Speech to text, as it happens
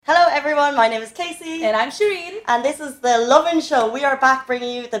everyone, my name is Casey. And I'm Shireen. And this is the Lovin' Show. We are back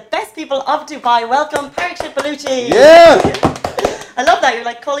bringing you the best people of Dubai. Welcome, Parikshit Baluchi. Yeah! I love that, you're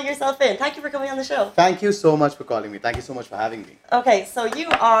like calling yourself in. Thank you for coming on the show. Thank you so much for calling me. Thank you so much for having me. Okay, so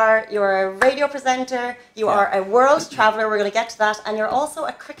you're a radio presenter, you are a world traveller, we're going to get to that, and you're also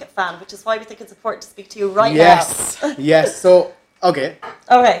a cricket fan, which is why we think it's important to speak to you right now. Yes, so, okay.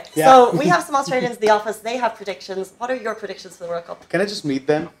 Okay, Yeah. so we have some Australians in the office, they have predictions. What are your predictions for the World Cup? Can I just meet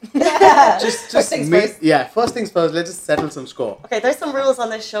them? Just First things meet. first. Yeah, first things first, let's just settle some score. Okay, there's some rules on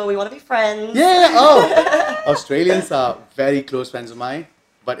this show, we want to be friends. Yeah, oh! Australians are very close friends of mine,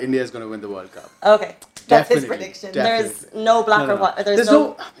 but India is going to win the World Cup. Okay. That's his Definitely, prediction. definitely. There's no black or white. There's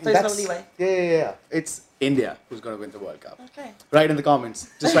no leeway. Yeah. It's India who's going to win the World Cup. Okay. Write in the comments.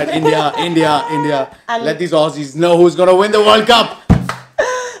 Just write India, India. And let these Aussies know who's going to win the World Cup.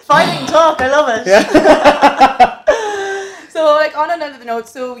 Fighting talk, I love it. Yeah. So, like, on another note,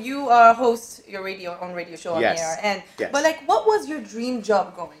 so you host your own radio show on Yes. the air. And, Yes. But, like, what was your dream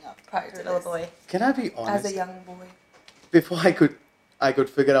job growing up prior to Little this? boy. Can I be honest? As a young boy. Before I could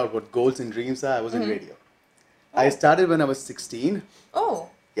figure out what goals and dreams are, I was in radio. I started when I was 16, Oh.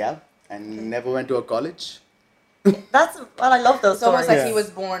 yeah, and never went to a college. I love those It's almost stories. like Yeah. he was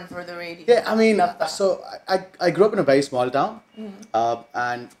born for the radio. Yeah, I mean, Love that. so I grew up in a very small town,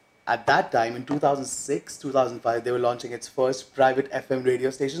 and at that time, in 2006, 2005, they were launching its first private FM radio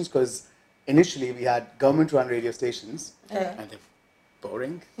stations, because initially we had government-run radio stations, Okay. and they're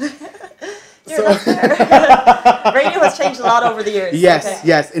boring. That's fair. Radio has changed a lot over the years. Yes, Okay.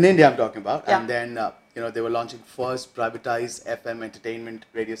 yes, in India I'm talking about. Yeah. And then, they were launching first privatized FM entertainment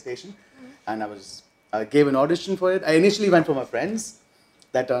radio station. And I gave an audition for it. I initially went for my friends.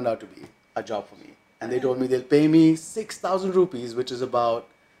 That turned out to be a job for me. And they told me they'll pay me 6,000 rupees, which is about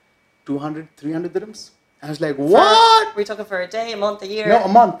 200, 300 dirhams. I was like, what? We took it for a day, a month, a year. No, a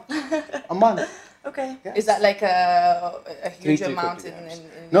month. A month. Okay. Yeah. Is that like a huge 350 amount in dirhams.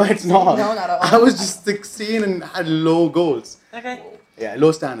 in No, it's not. No, not at all. I was just 16 and had low goals. Okay. Yeah,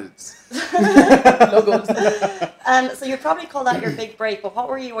 low standards. Logos. And so you'd probably call that your big break, but what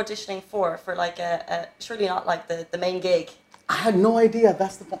were you auditioning for? For like surely not like the main gig. I had no idea.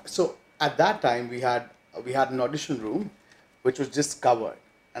 That's the point. So at that time, we had an audition room, which was just covered,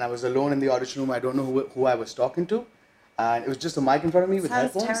 and I was alone in the audition room. I don't know who I was talking to, and it was just a mic in front of me with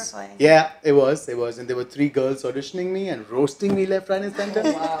Sounds headphones. terrifying. Yeah, it was, and there were 3 girls auditioning me and roasting me left, right, and center.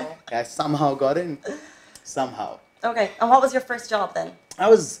 Oh, wow. I somehow got in, somehow. Okay. And what was your first job then? I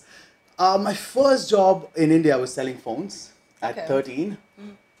was my first job in India was selling phones at Okay. 13.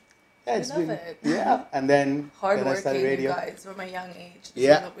 Yeah, it's love been it. yeah, and then I started Hardworking, you radio. guys, from a young age. This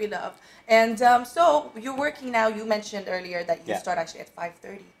Yeah. is what we love. And so you're working now. You mentioned earlier that you Yeah. start actually at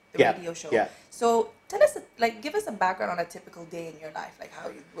 5:30, the Yeah, radio show. yeah. So tell us, give us a background on a typical day in your life, like how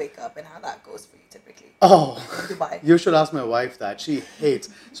you wake up and how that goes for you typically Oh, in Dubai. you should ask my wife that. She hates.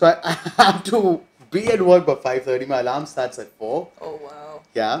 So I have to be at work by 5:30. My alarm starts at 4. Oh wow.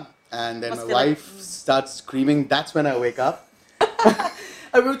 Yeah, and then Must my feel like- wife starts screaming. That's when I wake up.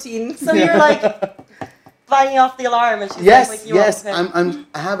 A routine. So you're like banging off the alarm and she's Yes, like waking you yes. up. Okay.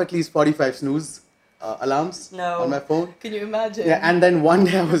 I have at least 45 snooze alarms No. on my phone. Can you imagine? Yeah, and then one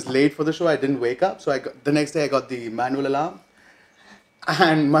day I was late for the show. I didn't wake up, so the next day I got the manual alarm,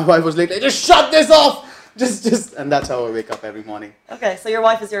 and my wife was like, "Just shut this off." Just, and that's how I wake up every morning. Okay, so your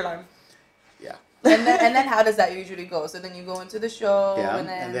wife is your alarm. Yeah. and then how does that usually go? So then you go into the show, Yeah,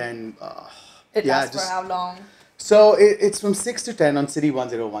 and then, it yeah, lasts for how long? So it's from 6 to 10 on City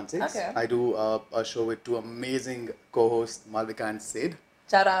 1016. Okay. I do a show with 2 amazing co-hosts, Malvika and Sid.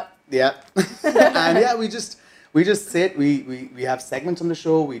 Shout out. Yeah. And yeah, we just sit, we have segments on the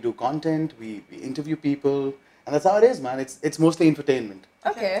show, we do content, we interview people, and that's how it is, man. It's mostly infotainment.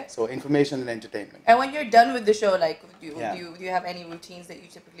 Okay. So information and entertainment. And when you're done with the show, like, do Yeah. you have any routines that you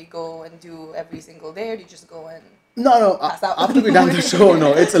typically go and do every single day, or do you just go and... No, Pass out. after we done the show, no,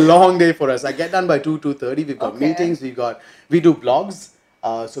 it's a long day for us. I get done by 2:30. We've got Okay. meetings, we do blogs.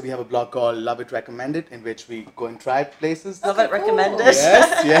 So we have a blog called Love It Recommended, in which we go and try places. Love Okay, it, recommend cool. it.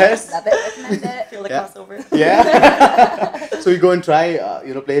 Yes. Love it, recommend it. Feel the Yeah. crossover. Yeah. So we go and try,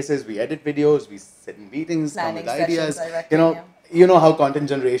 places. We edit videos. We sit in meetings, come Planning with sessions, ideas. I reckon, You know how content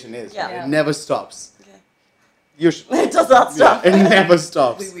generation is. Yeah. Right? Yeah. It never stops. Okay. It It does not stop. It never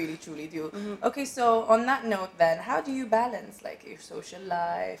stops. We really, truly do. Okay, so on that note then, how do you balance, like, your social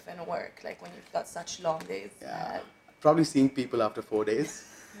life and work, like, when you've got such long days? Yeah. Probably seeing people after 4 days.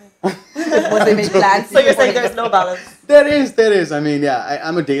 Was they made plans? So you're saying there's no balance? There is. I mean, yeah,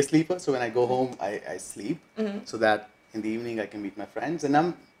 I'm a day sleeper, so when I go home, I sleep, so that in the evening I can meet my friends. And I'm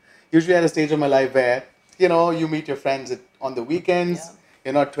usually at a stage of my life where, you meet your friends on the weekends, Yeah.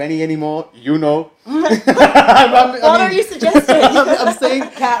 You're not 20 anymore. You know. What are you suggesting? I'm saying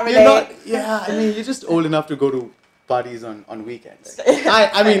Can't you're not. relate. Yeah, I mean, you're just old enough to go to parties on weekends.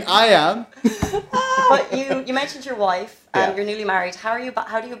 I mean, I am. But you mentioned your wife and Yeah. you're newly married. How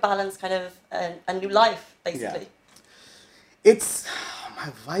do you balance kind of a new life, basically? It's my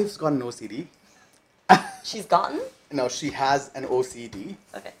wife's got an OCD. She's gotten? No, she has an OCD.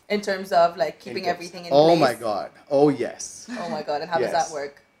 Okay. In terms of like keeping terms- everything in Oh place. my god. Oh yes. Oh my god. And how does Yes. that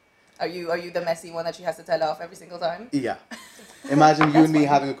work? Are you the messy one that she has to tell off every single time? Yeah. Imagine you That's and me fine.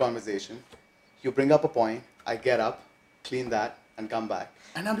 having a conversation. You bring up a point. I get up, clean that, and come back.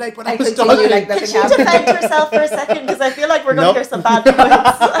 And I'm like, but I I was continue talking. like Could nothing she happened. defend herself for a second? Because I feel like we're going Nope. to hear some bad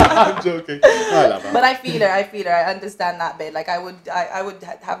points. I'm joking. I love her. But I feel her. I understand that bit. Like I would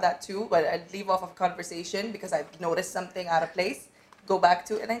have that too, but I'd leave off of a conversation because I've noticed something out of place, go back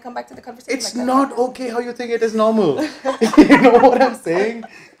to, and then come back to the conversation. It's like that. not okay how you think it is normal. You know what I'm saying?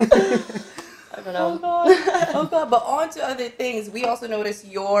 I don't Oh know. god. Oh god. But on to other things. We also noticed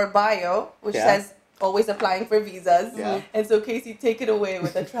your bio, which Yeah. says always applying for visas. Yeah. And so Casey, take it away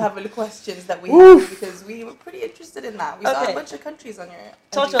with the travel questions that we Oof. have because we were pretty interested in that. We saw Okay. a bunch of countries on your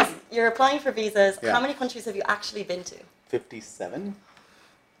Talk to us. CV. You're applying for visas. Yeah. How many countries have you actually been to? 57.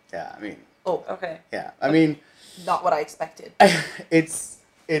 Yeah, I mean, Oh, Okay. yeah. I mean, not what I expected.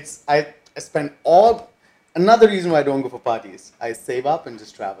 I spend all. Another reason why I don't go for parties. I save up and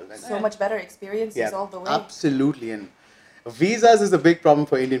just travel. And So much better experiences yeah, all the way. absolutely. And visas is a big problem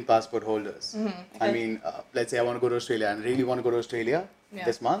for Indian passport holders. I Okay. mean, let's say I want to go to Australia and really want to go to Australia Yeah.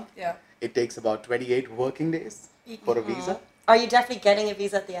 this month. Yeah. It takes about 28 working days for a visa. Are you definitely getting a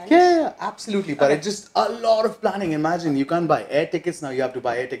visa at the end? Yeah, absolutely. But Okay. it's just a lot of planning. Imagine you can't buy air tickets now. You have to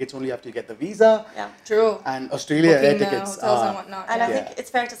buy air tickets only after you get the visa. Yeah. True. And Australia air Booking the tickets hotels and are whatnot. And yeah. I think Yeah.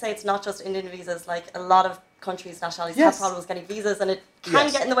 it's fair to say it's not just Indian visas. Like a lot of countries, nationalities Yes. have problems getting visas, and it can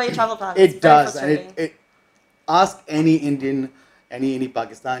Yes. get in the way of travel plans. It It's very does, and frustrating. it ask any Indian, any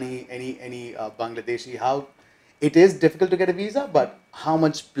Pakistani, any Bangladeshi how it is difficult to get a visa, but how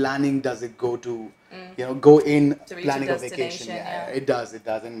much planning does it go to? You know, go in To reach planning a a vacation. destination, Yeah, yeah. it does,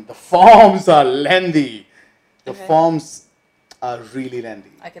 and the forms are lengthy. The Okay. forms are really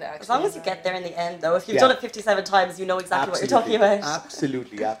lengthy. I could actually. As long as you get there in the end, though, if you've Yeah. done it 57 times, you know exactly what you're talking about.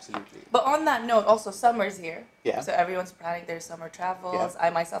 Absolutely, absolutely. But on that note, also summer's here. Yeah. So everyone's planning their summer travels. Yeah. I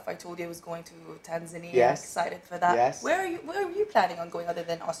myself, I told you I was going to Tanzania. Yes. Excited for that. Yes. Where are you planning on going other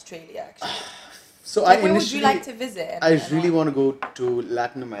than Australia? Actually, So like, I where would initially, you like to visit? I really want to go to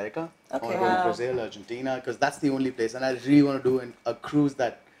Latin America. I Okay. want to go to Wow. Brazil, Argentina, because that's the only place. And I really want to do a cruise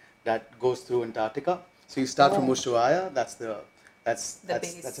that goes through Antarctica. So you start from Oh. Ushuaia. That's The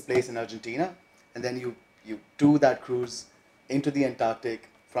base. that's a place in Argentina, and then you do that cruise into the Antarctic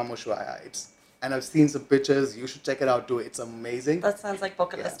from Ushuaia. And I've seen some pictures. You should check it out too. It's amazing. That sounds like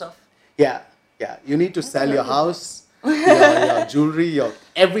bucket list Yeah. stuff. Yeah. You need to sell your house, your jewelry, your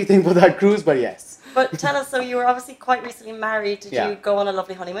everything for that cruise. But yes. But tell us, so you were obviously quite recently married. Did Yeah. you go on a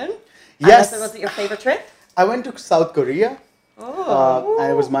lovely honeymoon? Yes. And was it your favorite trip? I went to South Korea. Oh.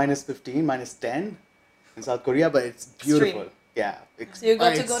 And it was minus 15, minus 10 in South Korea, but it's beautiful. Yeah. So you got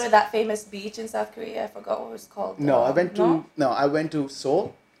to it's- go to that famous beach in South Korea. I forgot what it was called. No, I went to No? I went to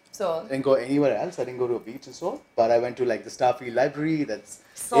Seoul. So I didn't go anywhere else. I didn't go to a beach in Seoul, but I went to like the Starfield Library.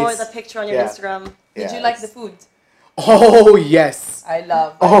 Saw it's- the picture on your yeah. Instagram. did Yeah, you like the it's- food? Oh yes. I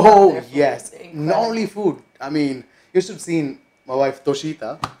love. Oh their food. yes. Incredible. Not only food. I mean, you should have seen my wife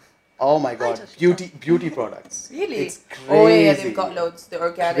Toshita. Oh my God, Toshita. beauty products. Really? It's crazy. Oh yeah, they've got loads. The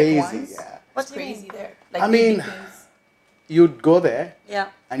organic Crazy, ones. yeah. What It's do you crazy mean? there. Like I baby mean- things. You'd go there Yeah.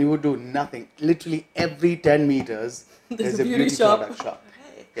 and you would do nothing. Literally every 10 meters, There's there's a a beauty beauty shop. product shop.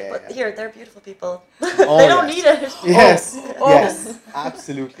 Okay. Yeah, But yeah. here, they're beautiful people. Oh, they don't yes. need it. Yes, Oh. yes,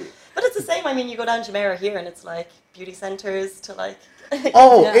 absolutely. But it's the same. I mean, you go down Jumeirah here, and it's like beauty centers to like.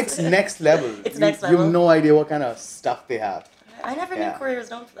 Oh, Yeah. it's next level. It's You- next You level. have no idea what kind of stuff they have. I never knew Yeah. Korea was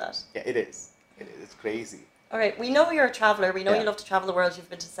known for that. Yeah, it is. It is. It's crazy. All right, we know you're a traveler. We know Yeah. you love to travel the world. You've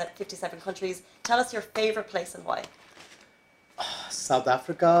been to 57 countries. Tell us your favorite place and why. South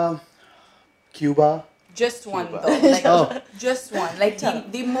Africa, Cuba. Just one Cuba. though. Like Oh. just one. Like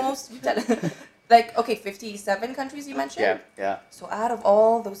the most. Like okay, 57 countries you mentioned. Yeah, yeah. So out of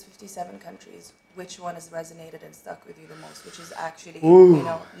all those 57 countries, which one has resonated and stuck with you the most? Which is actually Ooh.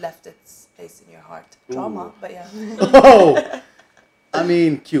 left its place in your heart? Ooh. Trauma, but yeah. Oh, I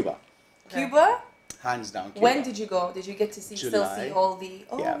mean Cuba, Okay. Cuba. hands down. Cuba. When did you go? Did you get to still July. see all the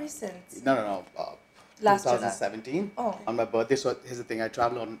Yeah. recent? No. Last July. 2017 Oh, on my birthday. So here's the thing: I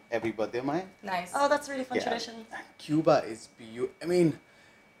travel on every birthday of mine. nice. Oh, that's a really fun Yeah. tradition. Cuba is beautiful. I mean,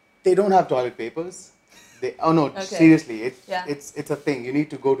 they don't have toilet papers, Oh no, Okay. seriously, Yeah. it's a thing. You need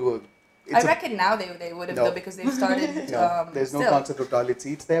to go to a. I It's a reckon now they would have No. though because they've started. no, there's no still. concept of toilet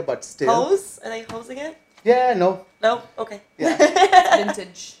seats there, but still. Hose? Are they hosing it? Yeah, no. No? Okay. Yeah.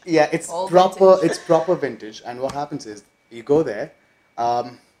 Vintage. Yeah, it's All proper. vintage. It's proper vintage. And what happens is you go there,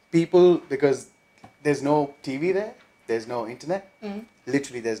 people because there's no TV there, there's no internet.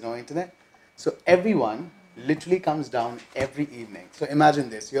 Literally, there's no internet. So everyone literally comes down every evening. So imagine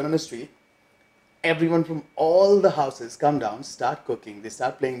this: you're on the street. Everyone from all the houses come down, start cooking. They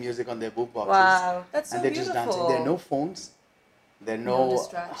start playing music on their book boxes, Wow. That's so and they're beautiful. just dancing. There are no phones. There are No no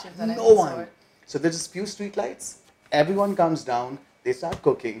distractions of no any one. sort. So there's just few street lights. Everyone comes down. They start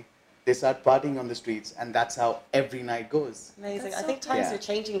cooking. They start partying on the streets, and that's how every night goes. Amazing. That's I so think times cool. are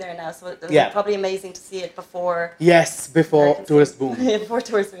changing there now, so it's Yeah. probably amazing to see it before Yes, before Americans tourist see- boom. before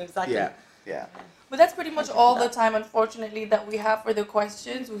tourist boom, exactly. Yeah, yeah. But that's pretty much all the time, unfortunately, that we have for the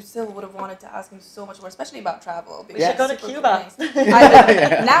questions. We still would have wanted to ask him so much more, especially about travel. We because should go to it's super Cuba.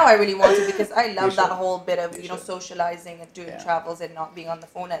 nice. Now I really want to because I love We that should. whole bit of We you know should. socializing and doing Yeah. travels and not being on the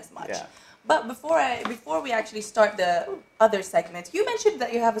phone as much. Yeah. But before we actually start the other segment, you mentioned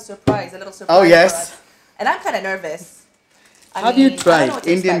that you have a surprise, a little surprise. Oh, yes. For us. And I'm kind of nervous. I Have mean, you I don't know tried what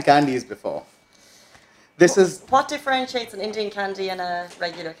to Indian expect. candies before? This is What differentiates an Indian candy and a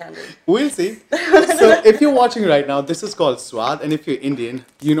regular candy? we'll see. So if you're watching right now, this is called swad, and if you're Indian,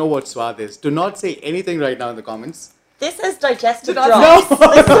 you know what swad is. Do not say anything right now in the comments. This is digestive Do not- drops.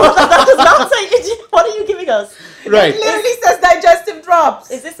 That does not say Indian. What are you giving us? Right. It literally says digestive drops.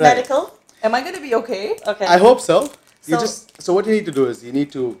 Is this Right. medical? Am I going to be okay? Okay. I hope so. You So- so what you need to do is you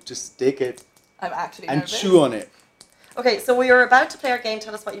need to just take it I'm actually and nervous. chew on it. Okay, so we are about to play our game.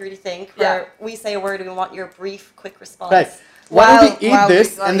 Tell us what you really think. Yeah. Where we say a word and we want your brief, quick response. Right. Why don't While- we eat while we- this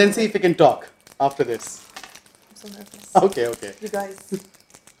while and we- then see if we can talk after this? I'm so nervous. Okay, okay. You guys,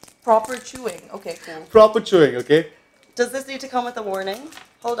 proper chewing. Okay, cool. Proper chewing, okay? Does this need to come with a warning?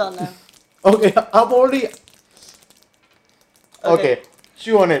 Hold on now. Okay, I've already. Okay,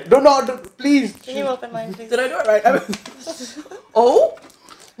 chew on it. Please. Can you open mine, please? Did I do it right? Oh,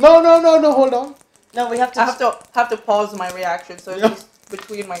 No, hold on. No, we have to. I have to pause my reaction. So it's just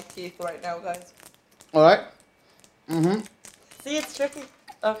between my teeth right now, guys. All right. Mm-hmm. See, it's tricky.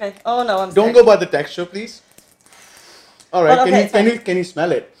 Okay. Oh no, I'm Don't scared. go by the texture, please. All right. But okay, it's fine. Can you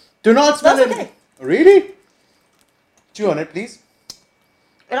smell it? Do not smell That's it. okay. Really? Chew on it, please.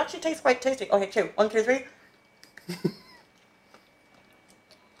 It actually tastes quite tasty. Okay, 2, 1, 2, 3.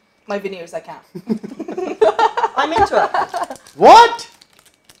 My veneers, I can't. I'm into it. What?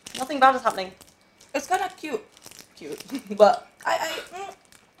 Nothing bad is happening. It's kind of cute, but I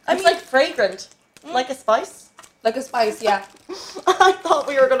It's mean, like fragrant, like a spice. like a spice, yeah. I thought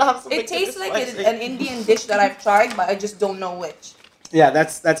we were gonna have something. It tastes like spicy. an Indian dish that I've tried, but I just don't know which. Yeah,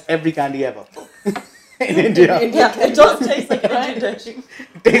 that's every candy ever in India. Yeah, it does taste like an Indian dish.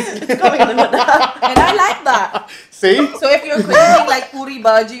 It's coming in a minute. And I like that. See? So if you're craving like puri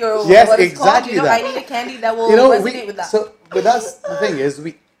bhaji or Yes, what it's exactly called, that. I need a candy that will You know, resonate with that. so with us, the thing is,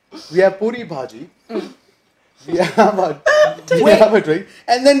 we have puri bhaji, we have a drink,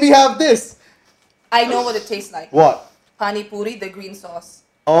 and then we have this. I know what it tastes like. What? Pani puri, the green sauce.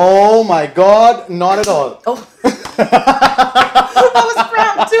 Oh my God! Not at all. Oh. I was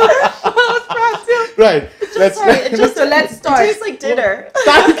proud too. I was proud too. Right. Let's. Sorry, it just So let's It start. tastes like dinner.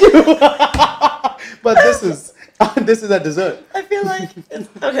 Thank you. But this is a dessert. I feel like it's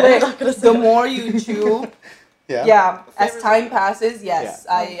okay. I'm not gonna say The it. more you chew, Yeah. yeah, as Flavors- time passes, yes,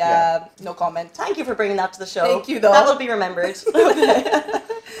 Yeah. I no comment. Thank you for bringing that to the show. Thank you, though. That will be remembered.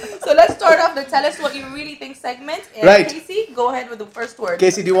 So let's start off the tell us what you really think segment. And Right. Casey, go ahead with the first word.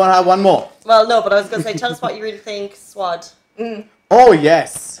 Casey, do you want to have one more? Well, no, but I was going to say, tell us what you really think. Swad. Mm. Oh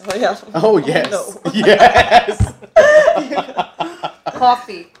yes. Oh yeah. Oh yes. No. Yes.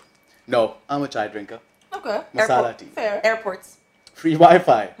 Coffee. No, I'm a chai drinker. Okay. Masala tea. Fair. Airports. Free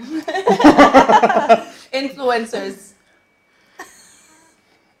Wi-Fi. Influencers.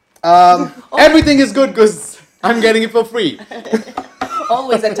 Everything is good because I'm getting it for free.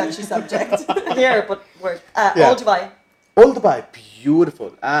 Always a touchy subject. Here, but word. Yeah. Old Dubai. Old Dubai,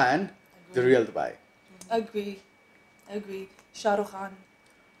 beautiful, and the real Dubai. Agree. Shah Rukh Khan.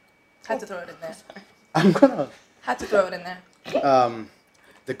 Had to throw it in there. I'm gonna. Had to throw it in there.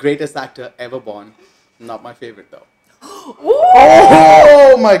 The greatest actor ever born. Not my favorite though. Ooh!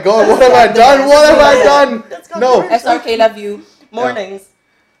 Oh my God! What have I done? What have I done? That's got No. worse. SRK love you. Mornings.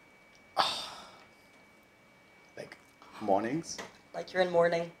 Like mornings. Like you're in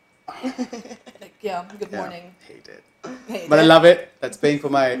mourning. Like, yeah, good Yeah, morning. hate it. Hey, But I love it. That's paying for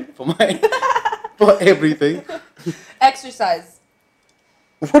my for everything. Exercise.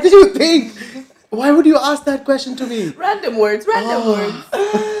 What do you think? Why would you ask that question to me? Random words.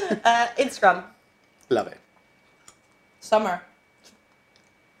 Instagram. Love it. Summer.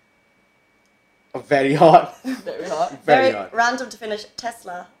 Very hot. Very hot. Very hot. random to finish.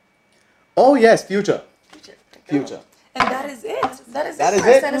 Tesla. Oh yes, future. Future. And that is it. That is That it. is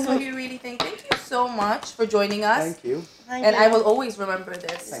it. That is what you really think. Thank you so much for joining us. Thank you. Thank And you. I will always remember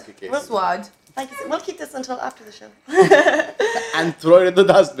this. Thank you, Casey. Swad. Thank you. We'll keep this until after the show. And throw it in the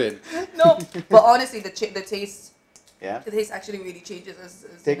dustbin. No, but honestly, the taste, Yeah. the taste actually really changes.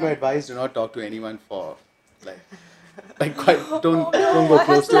 Take my advice. Do not talk to anyone for like quite. Don't go I close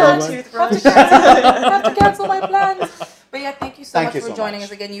have to plans. anyone. Toothbrush. I have to cancel my plans. But yeah, thank you so Thank much you for so joining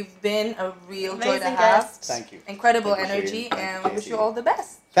much. us again. You've been a real joy to Amazing have. guest. Thank you. Incredible Thank you, energy, Shane. and Thank we wish you. you all the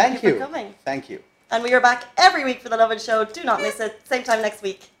best. Thank you for you. coming. Thank you. And we are back every week for the Lovin' Show. Do not miss it. Same time next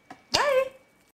week. Bye.